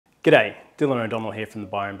G'day, Dylan O'Donnell here from the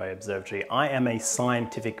Byron Bay Observatory. I am a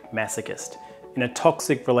scientific masochist in a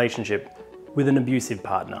toxic relationship with an abusive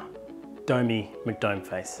partner, Domey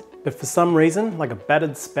McDomeface. But for some reason, like a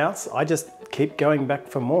battered spouse, I just keep going back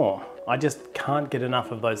for more. I just can't get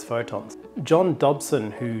enough of those photons. John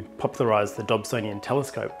Dobson, who popularized the Dobsonian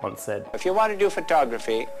telescope, once said, "If you want to do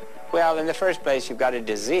photography, well, in the first place, you've got a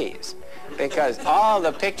disease, because all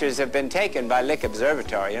the pictures have been taken by Lick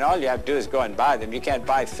Observatory, and all you have to do is go and buy them. You can't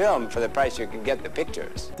buy film for the price you can get the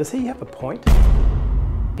pictures." Does he have a point?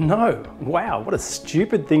 No. Wow, what a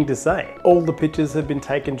stupid thing to say. All the pictures have been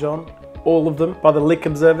taken, John? All of them by the Lick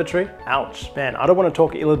Observatory? Ouch. Man, I don't want to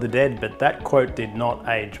talk ill of the dead, but that quote did not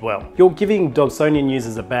age well. You're giving Dobsonian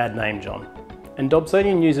users a bad name, John. And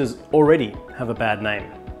Dobsonian users already have a bad name.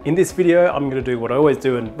 In this video, I'm going to do what I always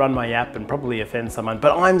do and run my yap and probably offend someone,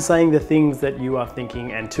 but I'm saying the things that you are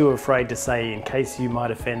thinking and too afraid to say in case you might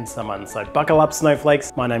offend someone. So buckle up,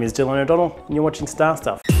 snowflakes. My name is Dylan O'Donnell and you're watching Star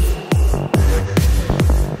Stuff.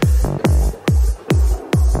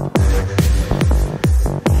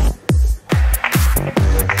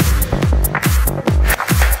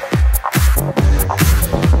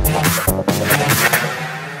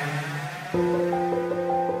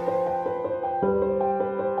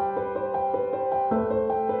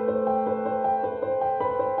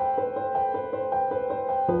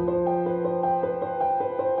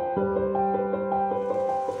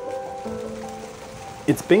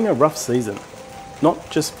 It's been a rough season, not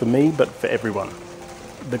just for me, but for everyone.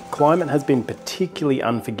 The climate has been particularly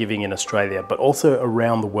unforgiving in Australia, but also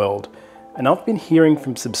around the world. And I've been hearing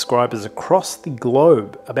from subscribers across the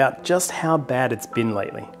globe about just how bad it's been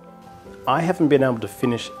lately. I haven't been able to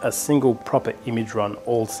finish a single proper image run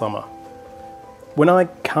all summer. When I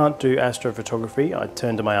can't do astrophotography, I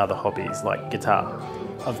turn to my other hobbies like guitar.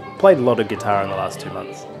 I've played a lot of guitar in the last 2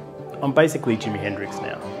 months. I'm basically Jimi Hendrix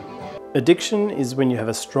now. Addiction is when you have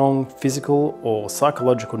a strong physical or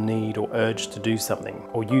psychological need or urge to do something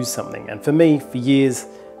or use something, and for me, for years,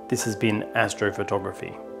 this has been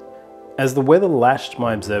astrophotography. As the weather lashed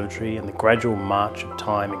my observatory and the gradual march of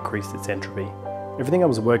time increased its entropy, everything I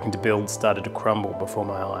was working to build started to crumble before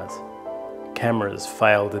my eyes. Cameras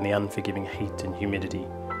failed in the unforgiving heat and humidity.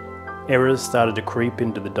 Errors started to creep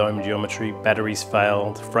into the dome geometry, batteries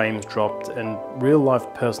failed, frames dropped, and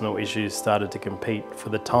real-life personal issues started to compete for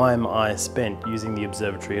the time I spent using the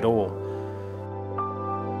observatory at all.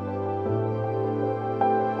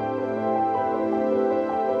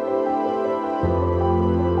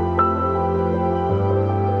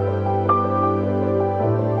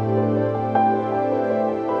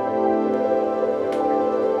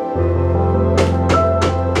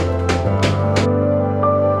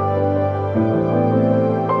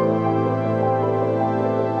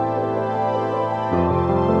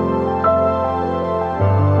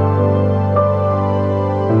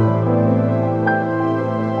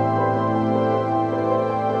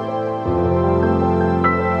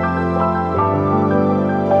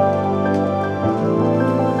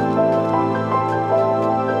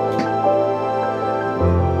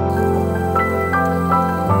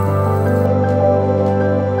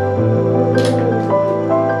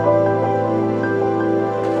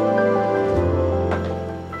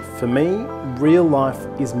 For me, real life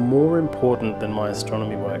is more important than my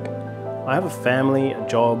astronomy work. I have a family, a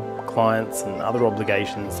job, clients, and other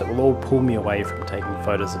obligations that will all pull me away from taking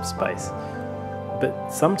photos of space. But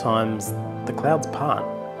sometimes the clouds part.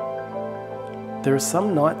 There are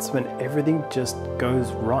some nights when everything just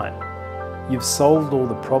goes right. You've solved all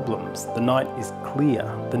the problems, the night is clear,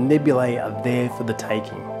 the nebulae are there for the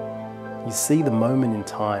taking. You see the moment in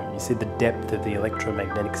time, you see the depth of the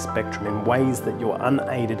electromagnetic spectrum in ways that your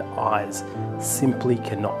unaided eyes simply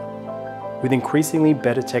cannot. With increasingly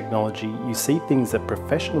better technology, you see things that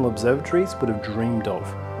professional observatories would have dreamed of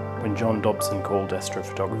when John Dobson called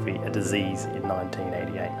astrophotography a disease in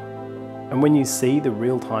 1988. And when you see the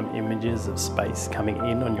real-time images of space coming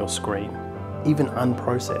in on your screen, even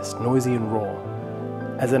unprocessed, noisy and raw,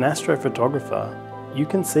 as an astrophotographer, you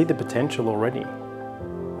can see the potential already.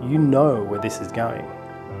 You know where this is going,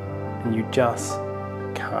 and you just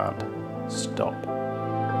can't stop.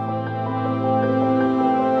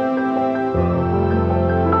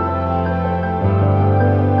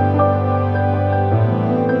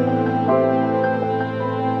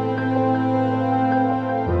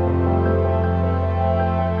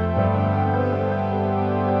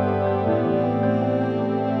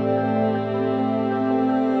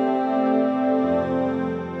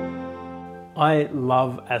 I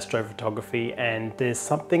love astrophotography, and there's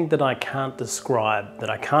something that I can't describe, that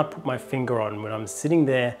I can't put my finger on when I'm sitting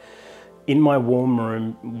there in my warm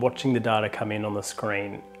room watching the data come in on the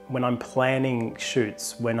screen. when I'm planning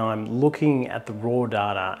shoots, when I'm looking at the raw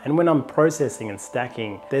data, and when I'm processing and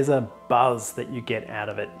stacking, there's a buzz that you get out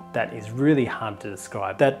of it that is really hard to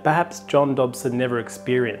describe, that perhaps John Dobson never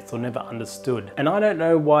experienced or never understood. And I don't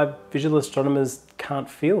know why visual astronomers can't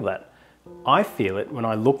feel that. I feel it when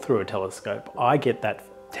I look through a telescope. I get that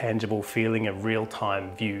tangible feeling of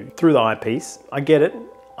real-time view through the eyepiece. I get it.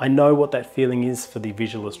 I know what that feeling is for the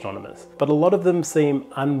visual astronomers. But a lot of them seem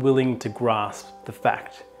unwilling to grasp the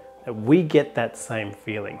fact that we get that same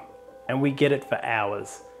feeling, and we get it for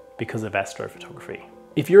hours because of astrophotography.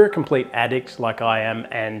 If you're a complete addict like I am,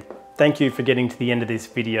 and thank you for getting to the end of this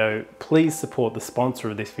video, please support the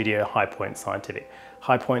sponsor of this video, High Point Scientific.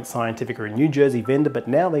 High Point Scientific are a New Jersey vendor, but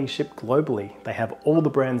now they ship globally. They have all the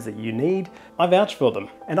brands that you need. I vouch for them.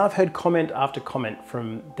 And I've heard comment after comment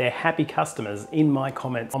from their happy customers in my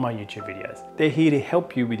comments on my YouTube videos. They're here to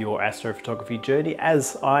help you with your astrophotography journey,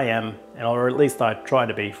 as I am, or at least I try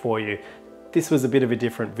to be for you. This was a bit of a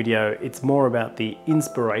different video. It's more about the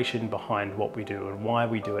inspiration behind what we do and why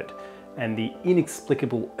we do it, and the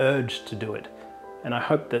inexplicable urge to do it. And I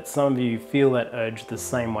hope that some of you feel that urge the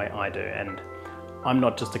same way I do, and I'm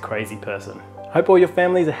not just a crazy person. Hope all your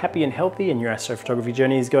families are happy and healthy and your astrophotography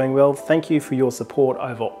journey is going well. Thank you for your support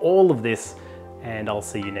over all of this, and I'll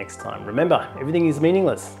see you next time. Remember, everything is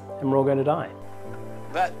meaningless and we're all going to die.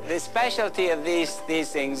 But the specialty of these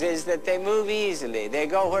things is that they move easily. They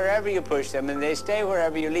go wherever you push them and they stay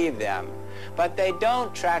wherever you leave them. But they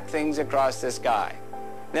don't track things across the sky.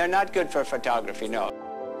 They're not good for photography, no.